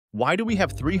Why do we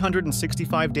have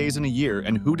 365 days in a year,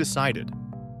 and who decided?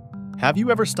 Have you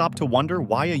ever stopped to wonder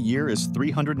why a year is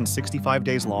 365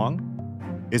 days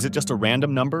long? Is it just a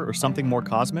random number or something more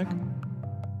cosmic?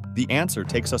 The answer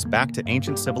takes us back to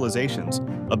ancient civilizations,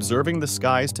 observing the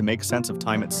skies to make sense of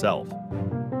time itself.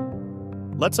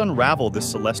 Let's unravel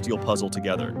this celestial puzzle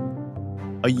together.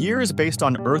 A year is based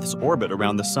on Earth's orbit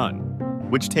around the Sun,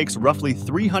 which takes roughly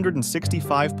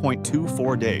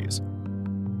 365.24 days.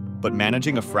 But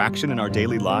managing a fraction in our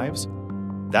daily lives?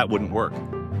 That wouldn't work.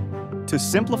 To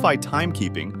simplify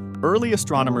timekeeping, early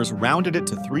astronomers rounded it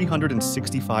to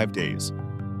 365 days,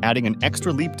 adding an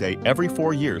extra leap day every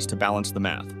 4 years to balance the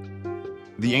math.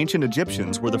 The ancient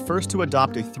Egyptians were the first to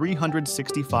adopt a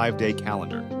 365-day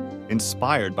calendar,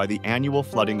 inspired by the annual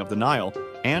flooding of the Nile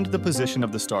and the position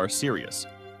of the star Sirius.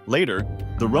 Later,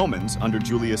 the Romans, under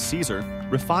Julius Caesar,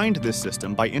 refined this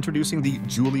system by introducing the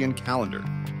Julian calendar,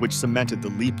 which cemented the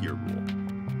leap year rule.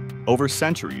 Over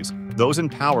centuries, those in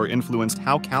power influenced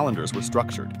how calendars were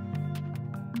structured.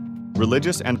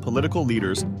 Religious and political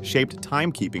leaders shaped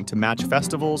timekeeping to match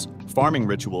festivals, farming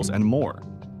rituals, and more.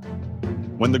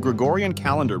 When the Gregorian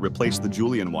calendar replaced the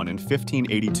Julian one in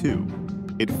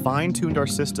 1582, it fine-tuned our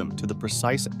system to the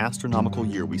precise astronomical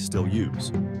year we still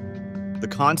use. The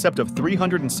concept of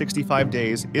 365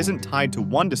 days isn't tied to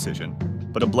one decision,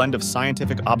 but a blend of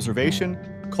scientific observation,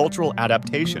 cultural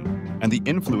adaptation, and the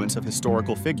influence of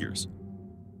historical figures.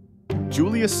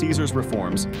 Julius Caesar's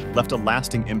reforms left a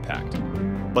lasting impact,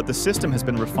 but the system has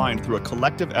been refined through a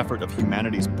collective effort of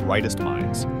humanity's brightest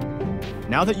minds.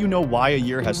 Now that you know why a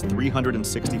year has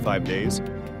 365 days,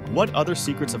 what other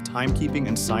secrets of timekeeping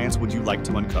and science would you like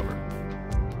to uncover?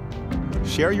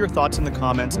 Share your thoughts in the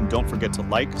comments, and don't forget to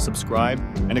like, subscribe,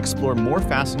 and explore more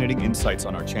fascinating insights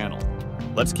on our channel.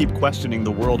 Let's keep questioning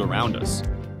the world around us.